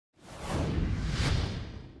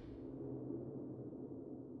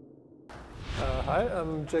Hi,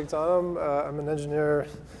 I'm Jake Donham. I'm an engineer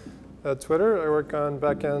at Twitter. I work on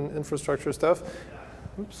back-end infrastructure stuff.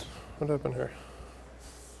 Oops, what happened here?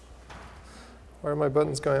 Why are my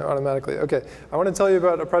buttons going automatically? OK, I want to tell you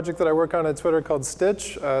about a project that I work on at Twitter called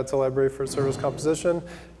Stitch. It's a library for service composition.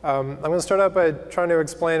 I'm going to start out by trying to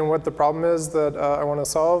explain what the problem is that I want to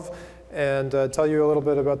solve, and tell you a little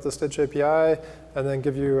bit about the Stitch API, and then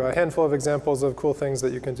give you a handful of examples of cool things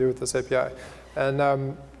that you can do with this API.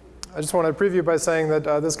 And I just want to preview by saying that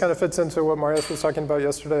this kind of fits into what Marius was talking about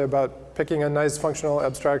yesterday about picking a nice functional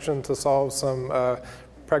abstraction to solve some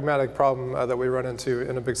pragmatic problem that we run into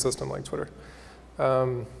in a big system like Twitter.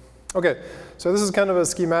 OK, so this is kind of a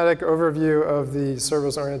schematic overview of the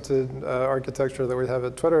service-oriented architecture that we have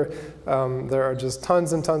at Twitter. There are just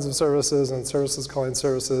tons and tons of services and services calling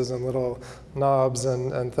services and little knobs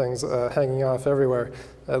and things hanging off everywhere.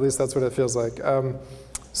 At least that's what it feels like.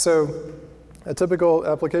 So a typical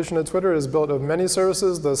application at Twitter is built of many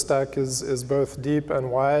services. The stack is both deep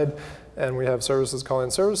and wide, and we have services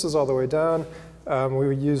calling services all the way down.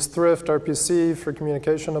 We use thrift RPC for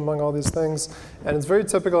communication among all these things. And it's very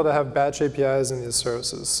typical to have batch APIs in these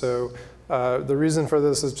services. So the reason for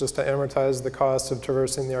this is just to amortize the cost of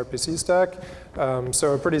traversing the RPC stack.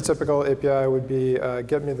 So a pretty typical API would be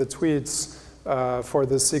get me the tweets for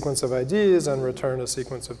this sequence of IDs and return a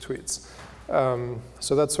sequence of tweets.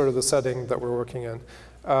 So that's sort of the setting that we're working in.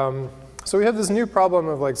 So we have this new problem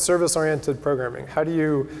of like service-oriented programming. How do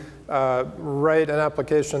you write an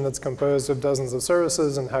application that's composed of dozens of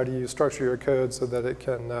services, and how do you structure your code so that it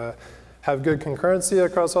can have good concurrency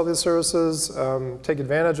across all these services, take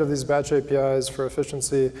advantage of these batch APIs for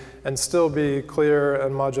efficiency, and still be clear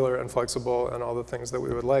and modular and flexible and all the things that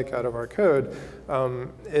we would like out of our code.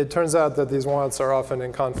 It turns out that these wants are often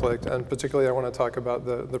in conflict, and particularly I want to talk about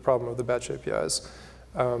the problem of the batch APIs.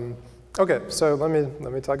 OK, so let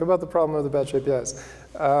me talk about the problem of the batch APIs.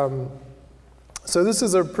 So this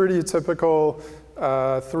is a pretty typical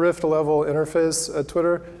thrift-level interface at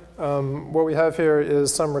Twitter. What we have here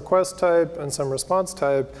is some request type and some response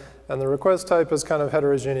type. And the request type is kind of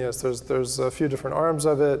heterogeneous. There's a few different arms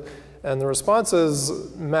of it. And the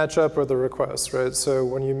responses match up with the requests, right? So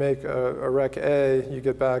when you make a rec A, you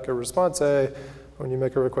get back a response A. When you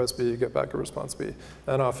make a request B, you get back a response B.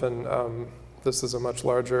 And often, this is a much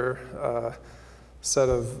larger set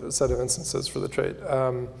of instances for the trait.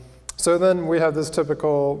 So then we have this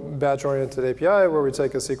typical batch-oriented API where we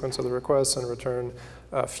take a sequence of the requests and return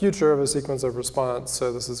a future of a sequence of response.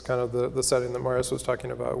 So this is kind of the setting that Marius was talking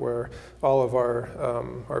about, where all of our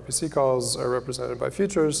RPC calls are represented by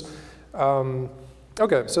futures.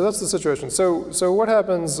 OK, so that's the situation. So what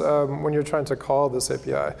happens when you're trying to call this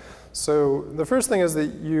API? So the first thing is that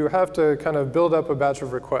you have to kind of build up a batch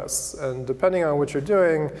of requests. And depending on what you're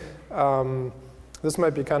doing, this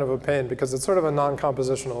might be kind of a pain, because it's sort of a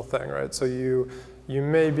non-compositional thing, right? So you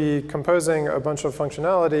may be composing a bunch of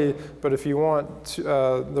functionality, but if you want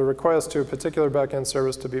the request to a particular backend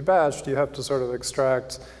service to be batched, you have to sort of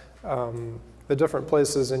extract the different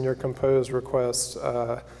places in your composed request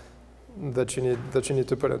that you need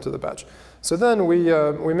to put into the batch. So then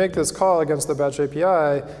we make this call against the batch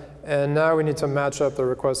API, and now we need to match up the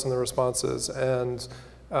requests and the responses. And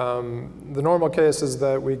the normal case is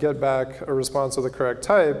that we get back a response of the correct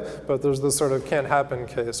type, but there's this sort of can't happen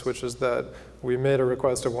case, which is that we made a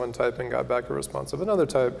request of one type and got back a response of another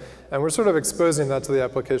type. And we're sort of exposing that to the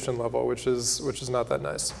application level, which is not that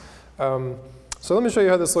nice. So let me show you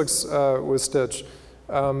how this looks with Stitch.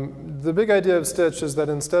 The big idea of Stitch is that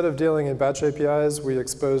instead of dealing in batch APIs, we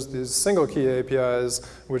expose these single key APIs,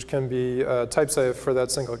 which can be type safe for that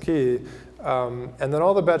single key. And then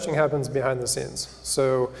all the batching happens behind the scenes.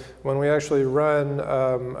 So when we actually run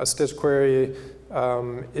a Stitch query,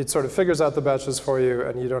 it sort of figures out the batches for you,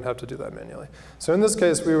 and you don't have to do that manually. So in this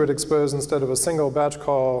case, we would expose, instead of a single batch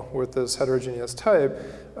call with this heterogeneous type,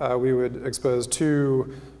 we would expose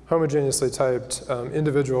two homogeneously typed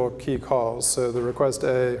individual key calls. So the request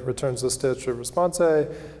A returns a Stitch of response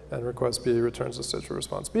A, and request B returns a Stitch of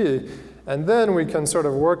response B. And then we can sort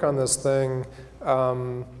of work on this thing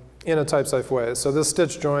in a type-safe way. So this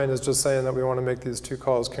Stitch join is just saying that we want to make these two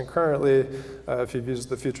calls concurrently. If you've used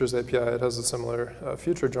the futures API, it has a similar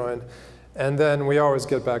future join. And then we always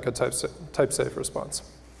get back a type-safe response.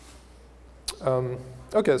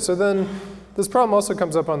 OK, so then this problem also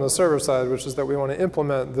comes up on the server side, which is that we want to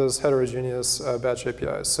implement this heterogeneous batch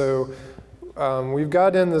API. So we've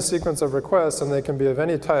got in the sequence of requests, and they can be of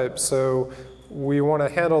any type. So we want to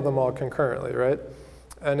handle them all concurrently, right?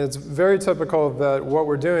 And it's very typical that what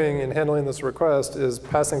we're doing in handling this request is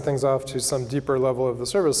passing things off to some deeper level of the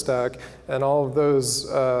service stack, and all of those,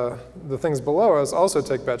 the things below us also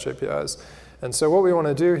take batch APIs. And so what we want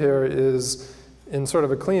to do here is, in sort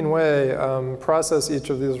of a clean way, process each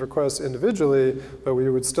of these requests individually, but we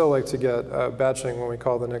would still like to get batching when we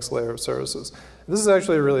call the next layer of services. This is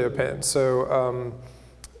actually really a pain. So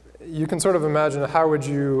you can sort of imagine how would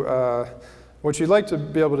you, what you'd like to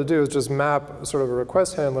be able to do is just map sort of a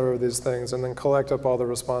request handler of these things and then collect up all the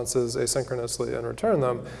responses asynchronously and return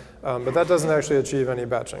them. But that doesn't actually achieve any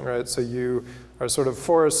batching, right? So you are sort of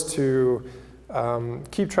forced to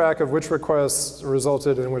keep track of which requests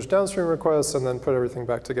resulted in which downstream requests and then put everything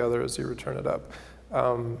back together as you return it up.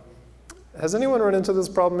 Has anyone run into this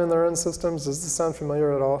problem in their own systems? Does this sound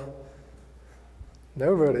familiar at all?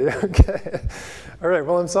 Nobody, okay. All right,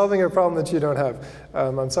 well, I'm solving a problem that you don't have.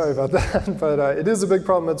 I'm sorry about that, but it is a big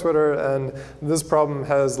problem at Twitter, and this problem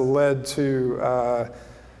has led to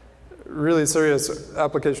really serious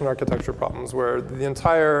application architecture problems where the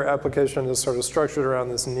entire application is sort of structured around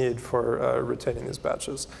this need for retaining these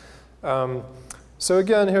batches. So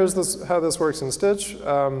again, here's how this works in Stitch.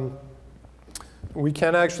 We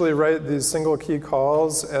can actually write these single key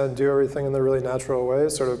calls and do everything in the really natural way,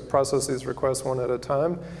 sort of process these requests one at a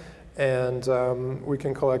time. And we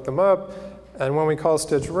can collect them up. And when we call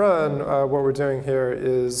stitch run, what we're doing here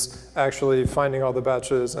is actually finding all the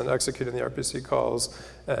batches and executing the RPC calls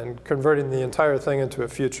and converting the entire thing into a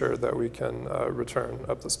future that we can return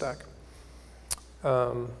up the stack.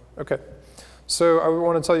 OK. So I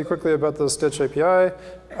want to tell you quickly about the Stitch API.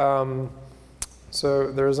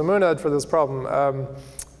 So there's a monad for this problem.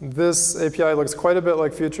 This API looks quite a bit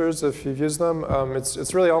like Futures if you've used them.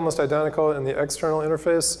 It's really almost identical in the external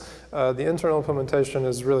interface. The internal implementation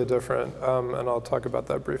is really different, and I'll talk about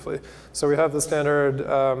that briefly. So we have the standard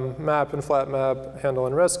map and flat map, handle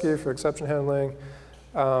and rescue for exception handling.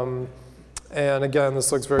 And again,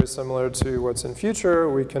 this looks very similar to what's in Future.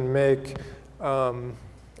 We can make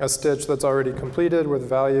a stitch that's already completed with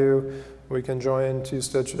value. We can join two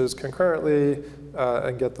stitches concurrently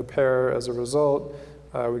and get the pair as a result.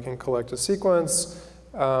 We can collect a sequence.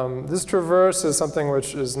 This traverse is something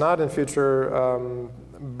which is not in Future,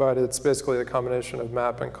 but it's basically a combination of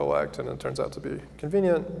map and collect, and it turns out to be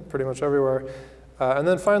convenient pretty much everywhere. And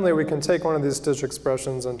then finally, we can take one of these stitch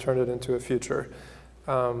expressions and turn it into a future.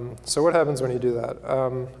 So what happens when you do that?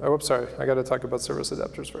 Oh, whoops, sorry. I got to talk about service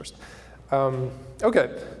adapters first. OK,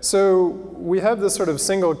 so we have this sort of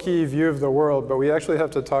single key view of the world, but we actually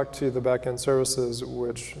have to talk to the backend services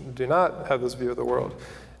which do not have this view of the world.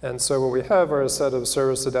 And so what we have are a set of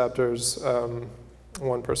service adapters,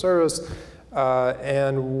 one per service.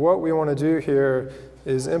 And what we want to do here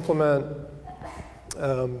is implement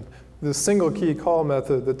this single key call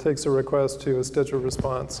method that takes a request to a stitch of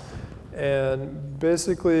response. And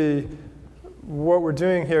basically, what we're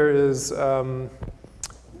doing here is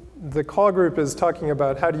the call group is talking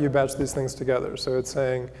about how do you batch these things together. So it's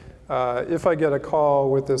saying, if I get a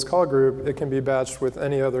call with this call group, it can be batched with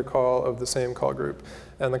any other call of the same call group.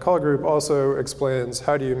 And the call group also explains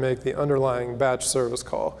how do you make the underlying batch service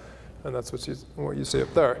call. And that's what you see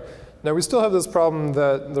up there. Now, we still have this problem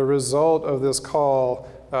that the result of this call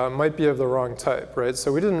might be of the wrong type, right?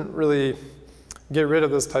 So we didn't really get rid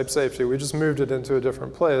of this type safety. We just moved it into a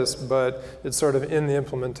different place, but it's sort of in the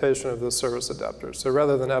implementation of this service adapter. So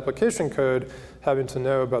rather than application code having to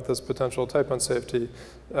know about this potential type unsafety,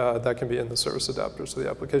 that can be in the service adapter. So the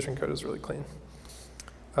application code is really clean.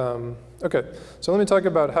 OK, so let me talk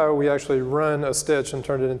about how we actually run a stitch and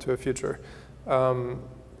turn it into a future.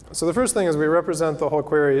 So the first thing is we represent the whole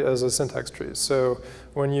query as a syntax tree. So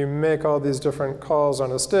when you make all these different calls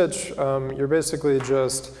on a stitch, you're basically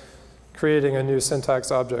just creating a new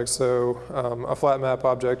syntax object, so a flat map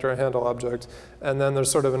object or a handle object, and then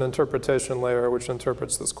there's sort of an interpretation layer which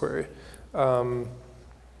interprets this query.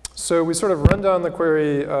 So we sort of run down the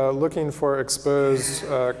query looking for exposed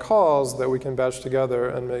calls that we can batch together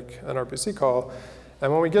and make an RPC call.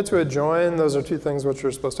 And when we get to a join, those are two things which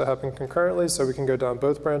are supposed to happen concurrently, so we can go down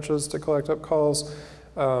both branches to collect up calls.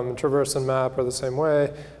 Traverse and map are the same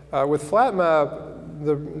way. With flat map,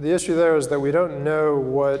 the issue there is that we don't know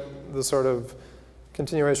what the sort of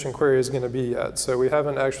continuation query is going to be yet. So we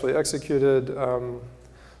haven't actually executed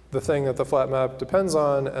the thing that the flat map depends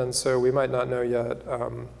on, and so we might not know yet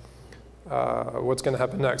what's going to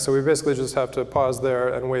happen next. So we basically just have to pause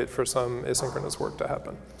there and wait for some asynchronous work to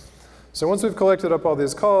happen. So once we've collected up all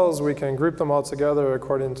these calls, we can group them all together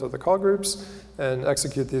according to the call groups and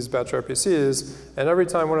execute these batch RPCs. And every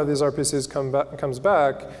time one of these RPCs comes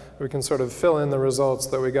back, we can sort of fill in the results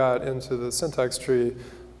that we got into the syntax tree,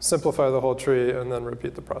 simplify the whole tree, and then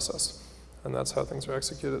repeat the process. And that's how things are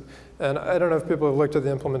executed. And I don't know if people have looked at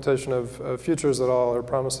the implementation of futures at all or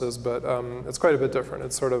promises, but it's quite a bit different.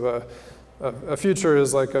 It's sort of a future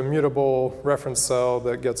is like a mutable reference cell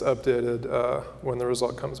that gets updated when the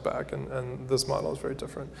result comes back, and this model is very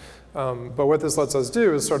different. But what this lets us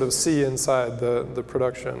do is sort of see inside the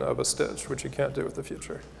production of a stitch, which you can't do with the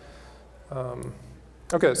future.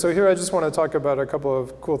 Okay, so here I just want to talk about a couple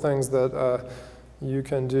of cool things that you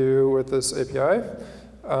can do with this API.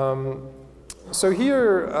 So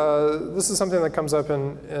here, this is something that comes up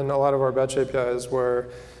in a lot of our batch APIs where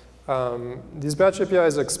these batch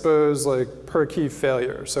APIs expose like per key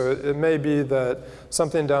failure. So it may be that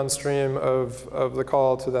something downstream of the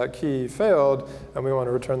call to that key failed, and we want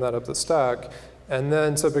to return that up the stack. And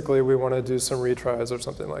then typically we want to do some retries or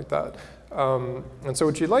something like that. And so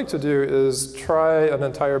what you'd like to do is try an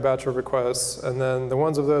entire batch of requests, and then the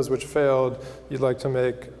ones of those which failed, you'd like to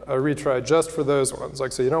make a retry just for those ones.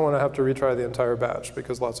 Like, so you don't want to have to retry the entire batch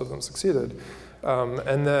because lots of them succeeded.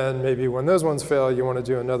 And then maybe when those ones fail, you want to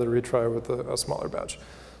do another retry with a smaller batch.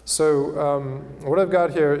 So what I've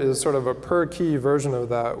got here is sort of a per key version of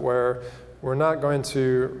that where we're not going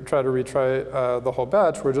to try to retry the whole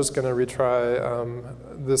batch. We're just going to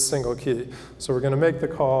retry this single key. So we're going to make the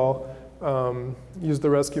call, use the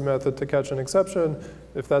rescue method to catch an exception.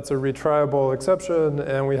 If that's a retryable exception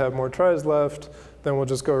and we have more tries left, then we'll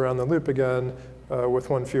just go around the loop again with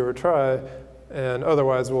one fewer try. And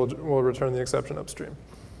otherwise, we'll return the exception upstream.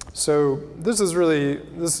 So this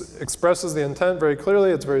expresses the intent very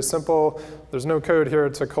clearly. It's very simple. There's no code here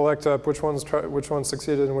to collect up which ones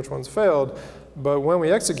succeeded and which ones failed. But when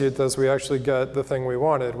we execute this, we actually get the thing we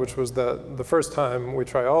wanted, which was that the first time we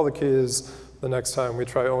try all the keys, the next time we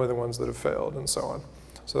try only the ones that have failed, and so on.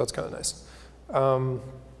 So that's kind of nice.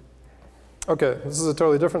 OK, this is a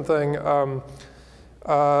totally different thing.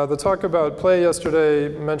 The talk about play yesterday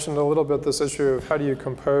mentioned a little bit this issue of how do you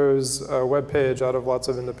compose a web page out of lots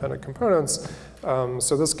of independent components.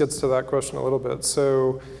 So this gets to that question a little bit.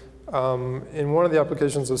 So in one of the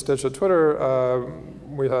applications of Stitch at Twitter,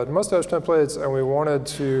 we had mustache templates, and we wanted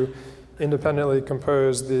to independently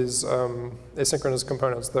compose these asynchronous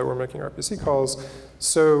components that were making RPC calls.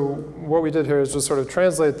 So what we did here is just sort of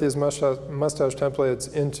translate these mustache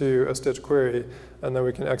templates into a Stitch query, and then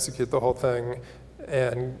we can execute the whole thing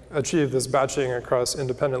and achieve this batching across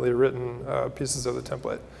independently written pieces of the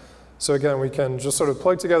template. So again, we can just sort of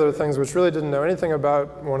plug together things which really didn't know anything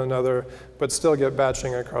about one another, but still get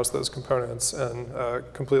batching across those components and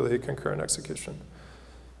completely concurrent execution.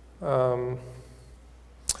 And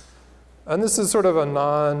this is sort of a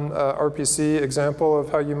non-RPC example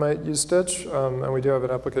of how you might use Stitch. And we do have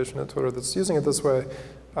an application at Twitter that's using it this way.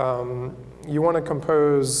 You want to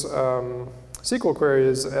compose SQL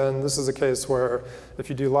queries, and this is a case where if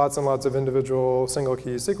you do lots and lots of individual single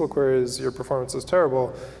key SQL queries, your performance is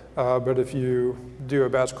terrible. But if you do a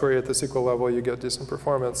batch query at the SQL level, you get decent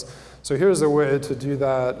performance. So here's a way to do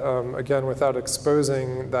that, again, without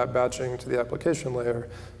exposing that batching to the application layer.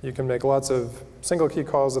 You can make lots of single key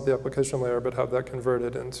calls at the application layer, but have that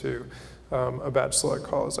converted into a batch select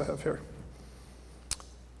call, as I have here.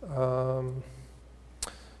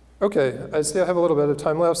 OK, I see I have a little bit of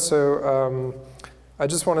time left, so I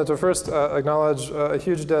just wanted to first acknowledge a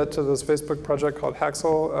huge debt to this Facebook project called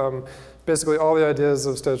Haxel. Basically, all the ideas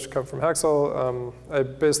of Stitch come from Haxel. I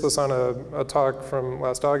based this on a talk from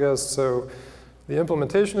last August, so the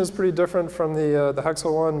implementation is pretty different from the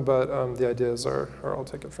Haxel one, but the ideas are all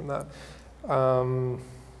taken from that. Oh,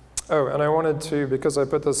 and I wanted to, because I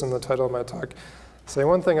put this in the title of my talk, say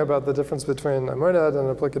one thing about the difference between a monad and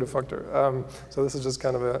an applicative functor. So this is just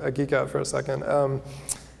kind of a geek out for a second.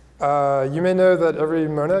 You may know that every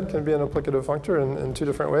monad can be an applicative functor in two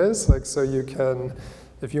different ways. Like, so you can,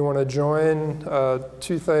 if you want to join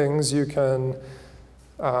two things, you can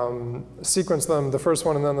sequence them, the first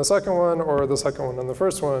one and then the second one, or the second one and the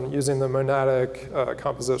first one, using the monadic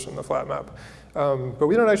composition, the flat map. But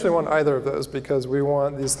we don't actually want either of those, because we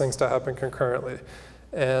want these things to happen concurrently.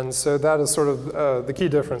 And so that is sort of the key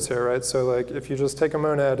difference here, right? So like, if you just take a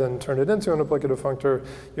monad and turn it into an applicative functor,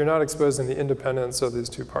 you're not exposing the independence of these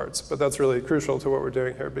two parts. But that's really crucial to what we're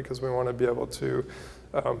doing here, because we want to be able to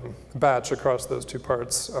batch across those two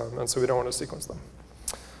parts, and so we don't want to sequence them.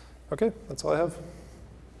 OK, that's all I have.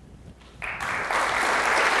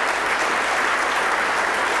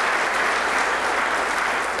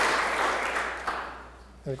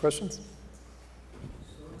 Any questions?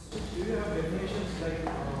 So do you have definitions like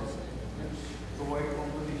provide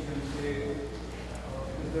composition, say,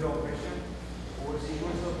 is there operation or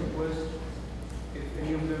sequence of requests, if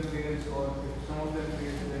any of them fails or if some of them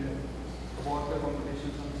fails, then about the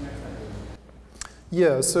composition, something like that?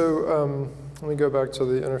 Yeah, so let me go back to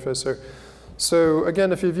the interface here. So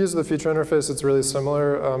again, if you've used the feature interface, it's really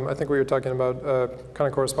similar. I think what you're talking about kind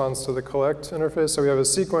of corresponds to the collect interface. So we have a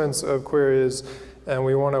sequence of queries, and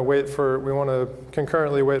we want to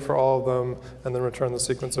concurrently wait for all of them, and then return the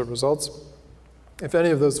sequence of results. If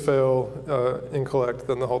any of those fail in collect,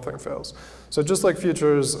 then the whole thing fails. So just like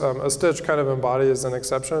features, a stitch kind of embodies an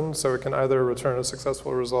exception, so it can either return a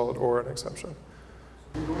successful result or an exception.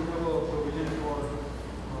 You don't have a provision for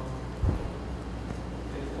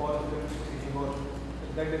if all of them succeeding, or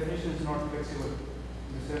that definition is not flexible in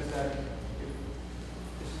the sense that if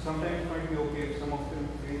sometimes it might be okay if some of them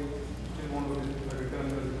fail, still want to return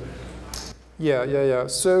the result. Yeah.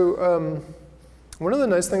 So one of the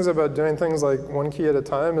nice things about doing things like one key at a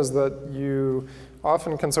time is that you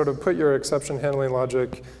often can sort of put your exception handling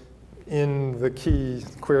logic in the key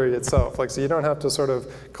query itself. So you don't have to sort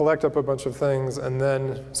of collect up a bunch of things and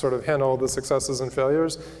then sort of handle the successes and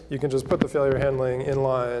failures. You can just put the failure handling in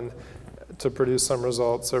line to produce some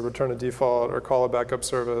results, or return a default, or call a backup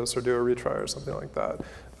service, or do a retry, or something like that.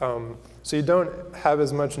 So you don't have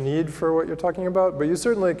as much need for what you're talking about, but you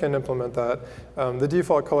certainly can implement that. The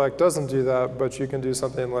default collect doesn't do that, but you can do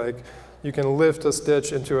something like you can lift a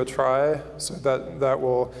stitch into a try, so that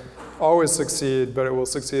will always succeed, but it will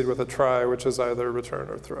succeed with a try, which is either return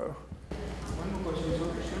or throw. One more question.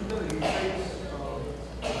 So shouldn't the retries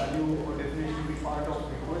value or definition be part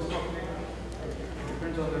of request object? It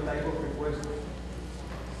depends on the type of request.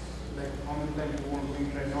 Like how many times you want to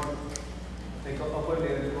retry, not like a upper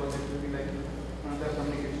layer, because it will be like another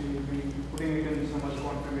communication. You'll be putting it in so much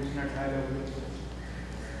confirmation at high level.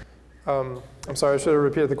 I'm sorry, I should have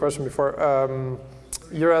repeated the question before.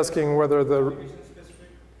 You're asking whether the...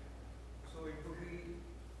 So it could be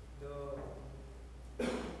the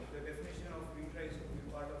definition of retries could be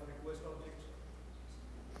part of request objects?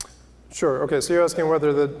 Sure, okay, so you're asking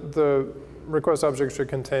whether the request object should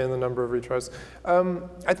contain the number of retries.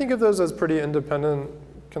 I think of those as pretty independent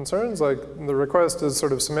concerns. Like the request is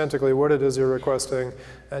sort of semantically what it is you're requesting,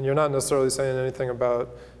 and you're not necessarily saying anything about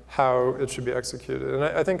how it should be executed. And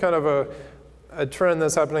I think kind of a trend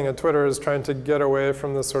that's happening at Twitter is trying to get away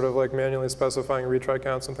from this sort of like manually specifying retry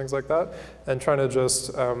counts and things like that, and trying to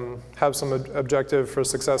just have some objective for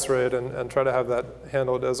success rate and try to have that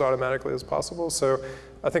handled as automatically as possible. So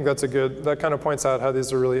I think that kind of points out how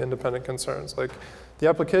these are really independent concerns. Like the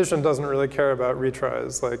application doesn't really care about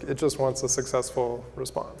retries, like it just wants a successful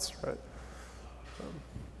response, right?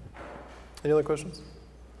 Any other questions?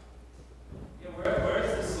 Yeah, where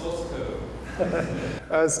is the source code?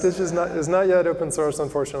 Stitch is not yet open source,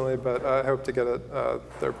 unfortunately, but I hope to get it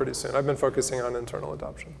there pretty soon. I've been focusing on internal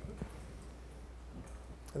adoption.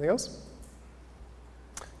 Anything else?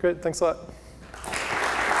 Great, thanks a lot.